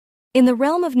In the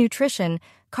realm of nutrition,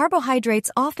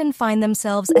 carbohydrates often find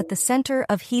themselves at the center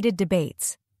of heated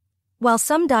debates. While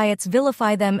some diets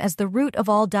vilify them as the root of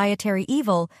all dietary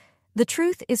evil, the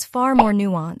truth is far more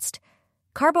nuanced.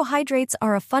 Carbohydrates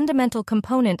are a fundamental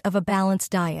component of a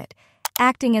balanced diet,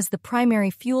 acting as the primary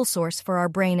fuel source for our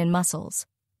brain and muscles.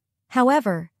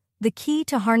 However, the key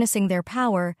to harnessing their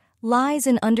power lies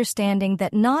in understanding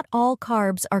that not all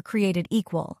carbs are created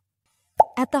equal.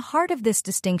 At the heart of this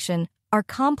distinction are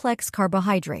complex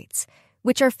carbohydrates,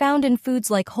 which are found in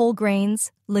foods like whole grains,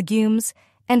 legumes,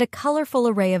 and a colorful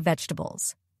array of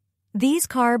vegetables. These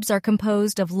carbs are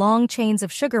composed of long chains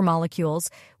of sugar molecules,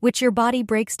 which your body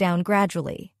breaks down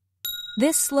gradually.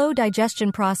 This slow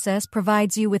digestion process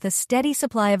provides you with a steady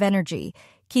supply of energy,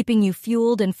 keeping you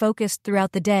fueled and focused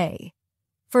throughout the day.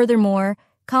 Furthermore,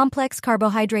 complex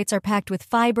carbohydrates are packed with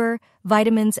fiber,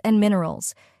 vitamins, and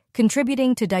minerals,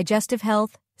 contributing to digestive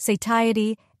health,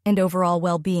 satiety, and overall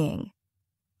well-being.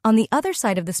 On the other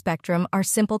side of the spectrum are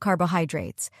simple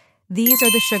carbohydrates. These are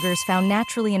the sugars found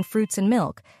naturally in fruits and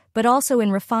milk, but also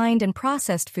in refined and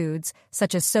processed foods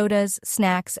such as sodas,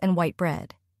 snacks, and white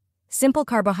bread. Simple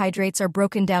carbohydrates are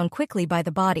broken down quickly by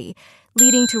the body,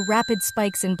 leading to rapid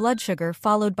spikes in blood sugar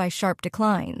followed by sharp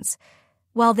declines.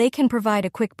 While they can provide a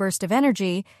quick burst of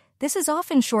energy, this is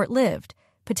often short-lived,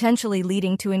 potentially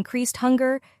leading to increased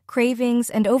hunger, cravings,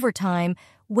 and over time,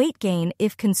 weight gain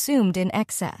if consumed in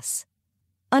excess.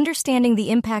 Understanding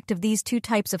the impact of these two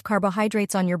types of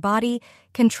carbohydrates on your body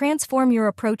can transform your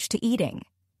approach to eating.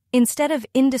 Instead of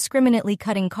indiscriminately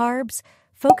cutting carbs,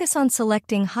 focus on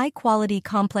selecting high-quality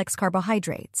complex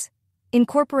carbohydrates.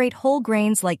 Incorporate whole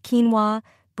grains like quinoa,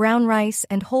 brown rice,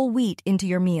 and whole wheat into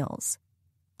your meals.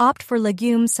 Opt for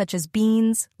legumes such as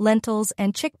beans, lentils,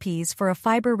 and chickpeas for a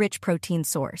fiber-rich protein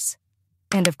source.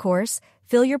 And of course,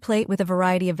 fill your plate with a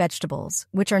variety of vegetables,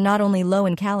 which are not only low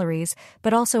in calories,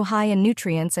 but also high in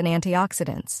nutrients and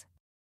antioxidants.